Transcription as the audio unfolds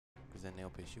then they'll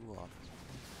piss you off.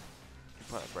 You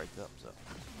probably break up, so.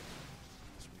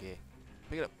 Some gay.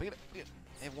 Pick it up, pick it up, pick it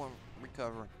up. Everyone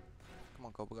recover. Come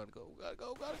on, Cole, we gotta go, gotta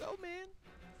go, man.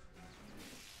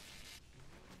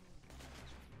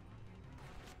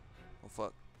 Oh,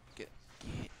 fuck. Get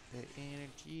the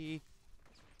energy.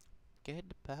 Get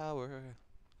the power.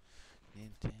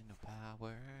 Nintendo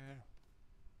power.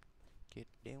 Get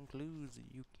them clues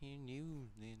that you can use.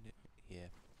 Yeah.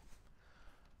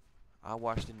 I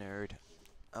watch the nerd.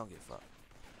 I don't give a fuck.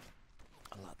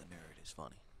 I love the nerd. It's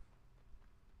funny.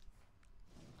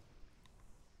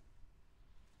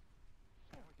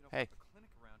 Hey. A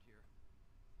clinic around here.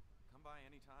 Come by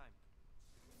anytime.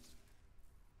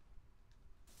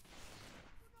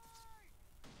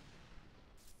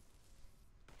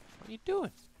 What are you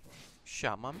doing?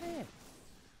 Shot my man.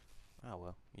 Oh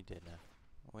well, you did now.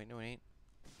 Wait, no, he ain't.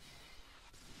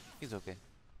 He's okay.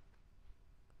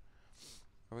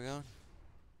 Where we going?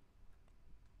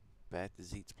 Back to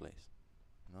Zeke's place.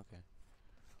 Okay.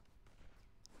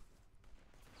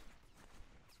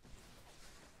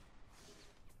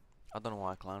 I don't know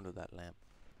why I climbed with that lamp.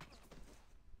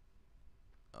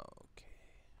 Okay.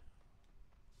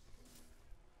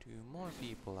 2 more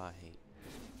people I hate.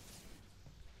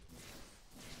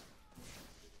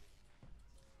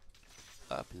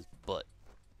 Up his butt.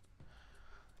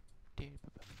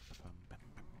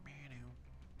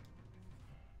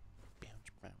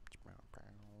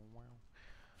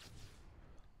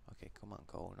 Okay, come on,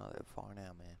 Cole. Not that far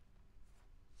now, man.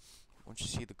 Once you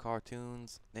see the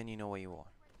cartoons, then you know where you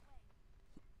are.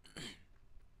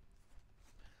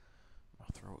 My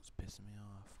throat's pissing me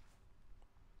off.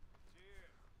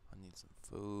 I need some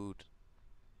food.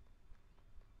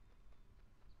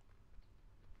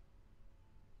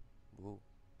 Whoa.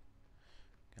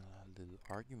 Got a little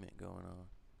argument going on.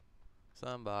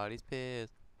 Somebody's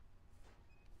pissed.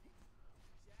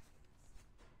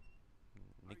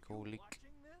 Nicolic.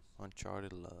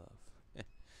 Uncharted love.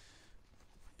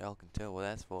 Y'all can tell what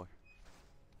that's for.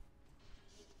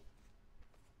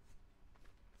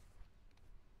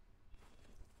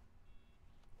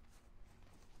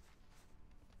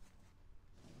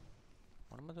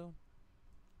 What am I doing?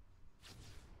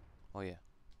 Oh yeah.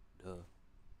 Duh.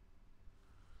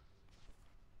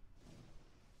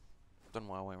 Don't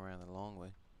know why I went around the long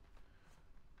way.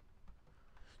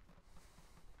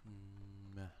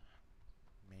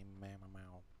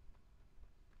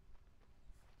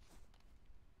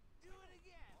 Do it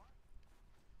again.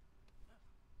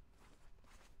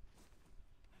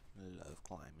 Love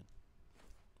climbing.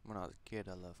 When I was a kid,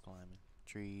 I loved climbing.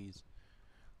 Trees,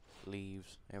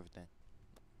 leaves, everything.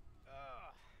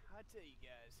 I tell you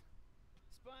guys,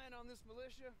 spying on this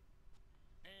militia,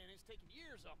 and it's taken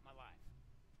years off my life.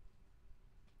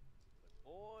 But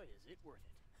boy, is it worth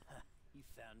it. You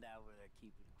found out where they're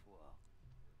keeping Quo.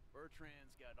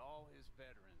 Bertrand's got all his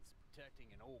veterans protecting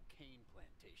an old cane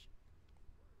plantation.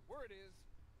 Word is,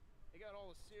 they got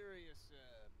all the serious,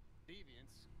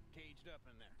 deviants caged up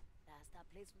in there. That's that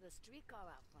place with the streetcar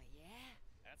out front, yeah?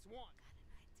 That's one. Got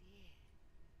an idea.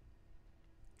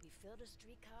 We fill the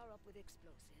streetcar up with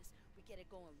explosives, we get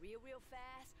it going real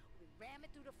fast, we ram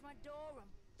it through the front door, and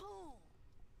boom!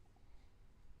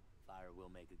 Fire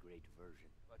will make a great diversion.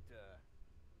 But,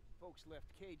 folks left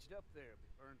caged up there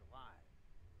be burned alive.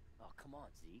 Oh, come on,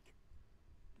 Zeke.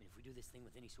 I mean, if we do this thing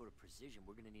with any sort of precision,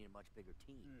 we're gonna need a much bigger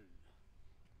team.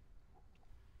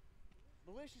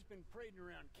 Militia's been parading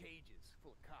around cages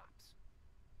full of cops.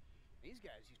 These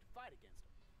guys used to fight against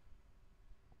them.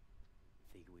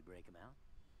 Figure we break them out?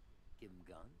 Give them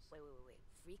guns? Wait.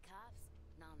 Free cops?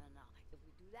 No. If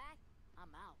we do that,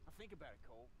 I'm out. Now think about it,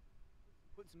 Cole.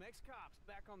 Putting some ex-cops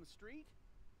back on the street?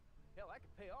 Hell, that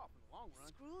could pay off in the long run.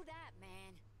 Screw that,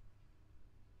 man.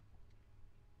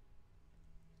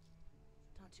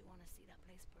 Don't you want to see that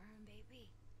place burn, baby?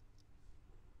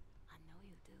 I know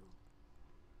you do.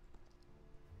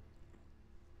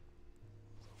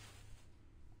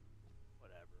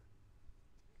 Whatever.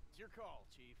 It's your call,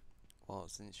 Chief. Well,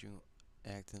 since you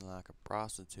acting like a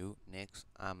prostitute, next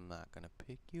I'm not gonna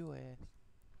pick your ass.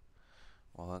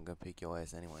 Well, I'm gonna pick your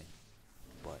ass anyway.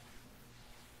 But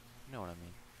you know what I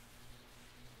mean.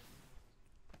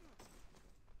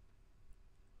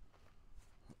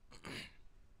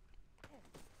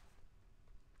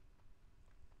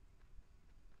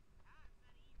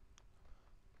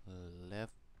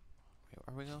 Left. Wait,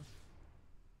 where are we going?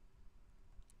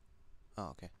 Oh,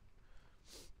 okay.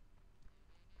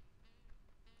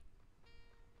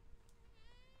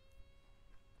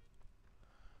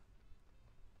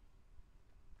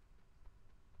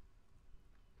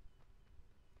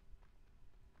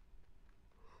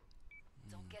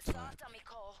 get soft on me,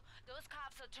 Cole. Those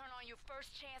cops will turn on you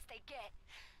first chance they get.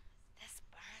 Let's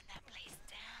burn that place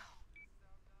down.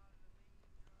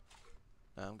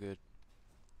 I'm good.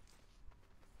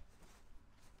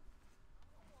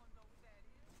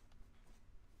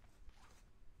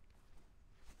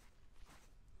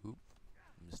 Oop,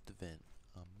 missed the vent.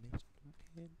 I missed the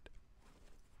vent.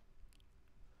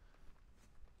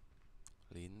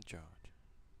 Leading the charge.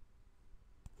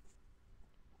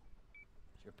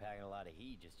 Sure packing a lot of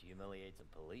heat just to humiliate some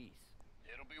police.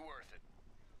 It'll be worth it.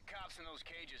 Cops in those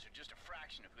cages are just a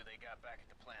fraction of who they got back at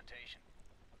the plantation.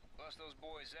 Bust those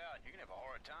boys out, you're gonna have a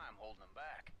hard time holding them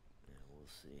back. Yeah, we'll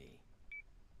see.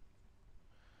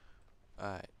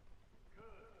 Alright.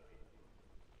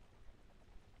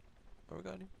 What we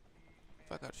gotta do?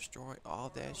 If I gotta destroy all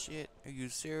that shit? Are you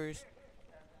serious?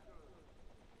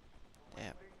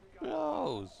 Damn.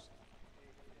 Blows.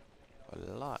 A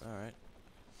lot, alright.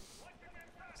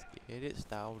 Let's get it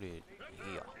started.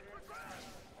 Yeah.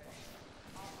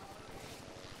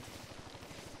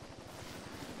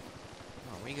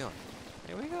 Oh, where we going?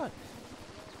 Where we going?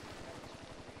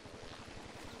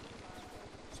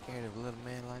 Scared of a little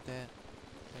man like that?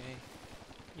 Hey,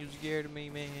 you scared of me,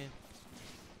 man?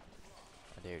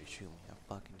 I dare you to shoot me. I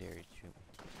fucking dare you to shoot me.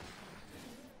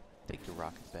 Take the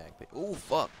rocket back, but oh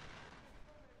fuck!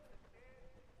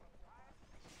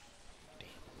 Damn,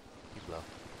 you blow.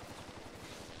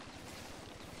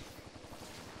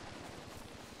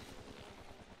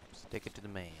 Stick it to the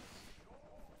man.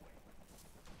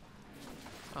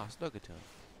 Oh, stuck it to him.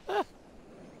 Ah.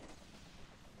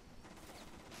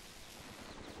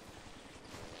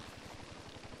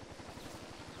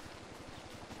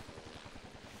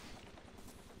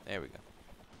 There we go.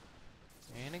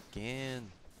 And again.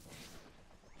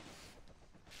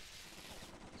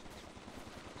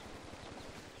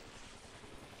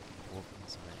 Whooping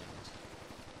some ass.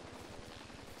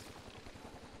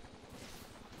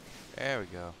 There we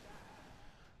go.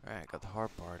 Alright, got the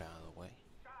hard part out of the way.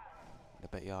 I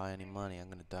bet y'all any money I'm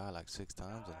gonna die like 6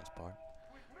 times on this part.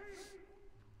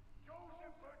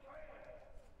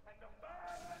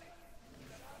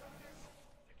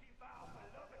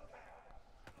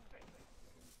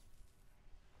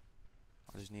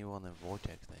 I just need one of them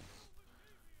vortex things.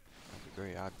 That'd be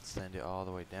great. I'd send it all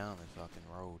the way down the fucking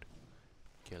road.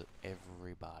 Kill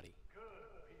everybody.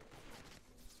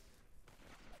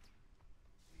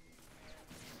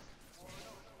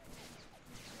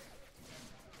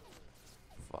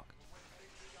 Fuck.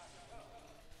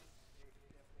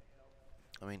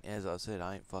 I mean, as I said,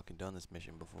 I ain't fucking done this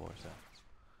mission before, so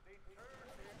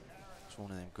it's one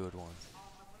of them good ones.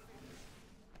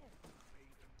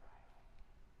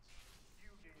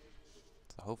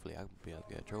 So hopefully I can be able to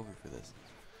get a trophy for this.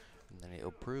 And then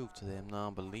it'll prove to them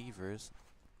non-believers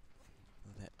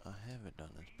that I haven't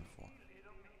done this before.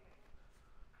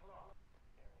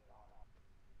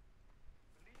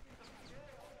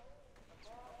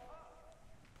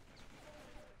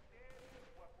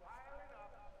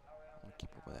 I'll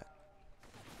keep up with that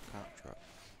cop truck.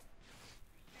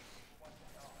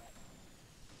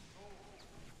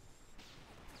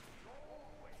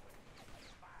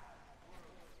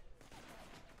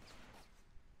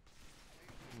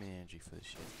 Give me energy for this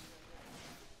shit.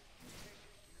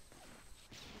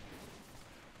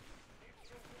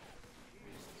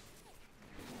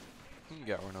 He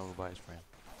got run over by his friend.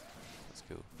 That's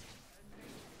cool.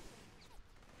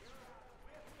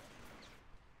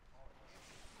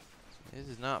 This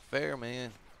is not fair,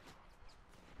 man.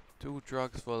 2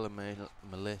 trucks full of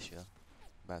militia.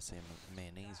 About to say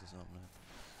mayonnaise or something.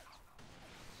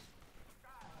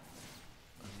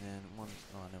 And then one,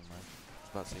 oh never mind. I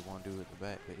was about to say one dude at the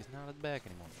back, but he's not at the back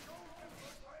anymore.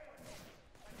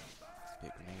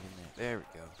 Stick grenade in there. There we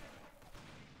go.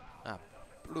 I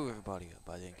blew everybody up.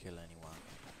 I didn't kill anyone.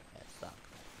 That sucked.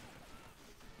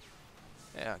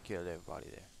 Yeah, I killed everybody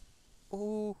there.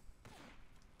 Ooh.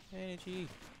 Energy.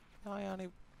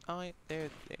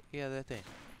 There, yeah, that thing.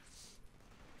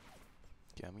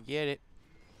 Come and get it.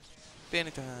 Dinner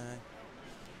time. I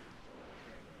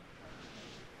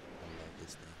love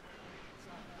this thing.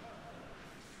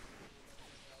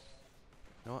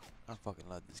 You know what? I fucking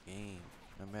love this game.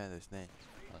 No matter this thing.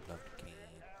 I love the game.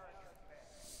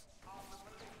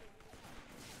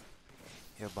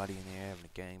 Everybody in there having a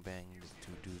gangbang. There's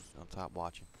 2 dudes on top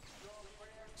watching.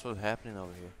 That's what's happening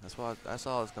over here. That's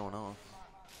all that's going on.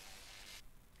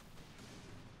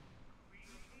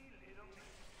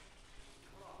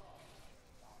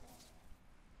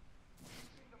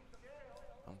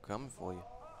 I'm coming for you.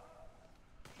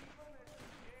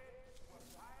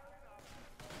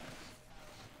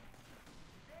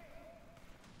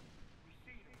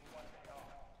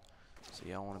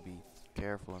 See, I want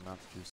careful not to do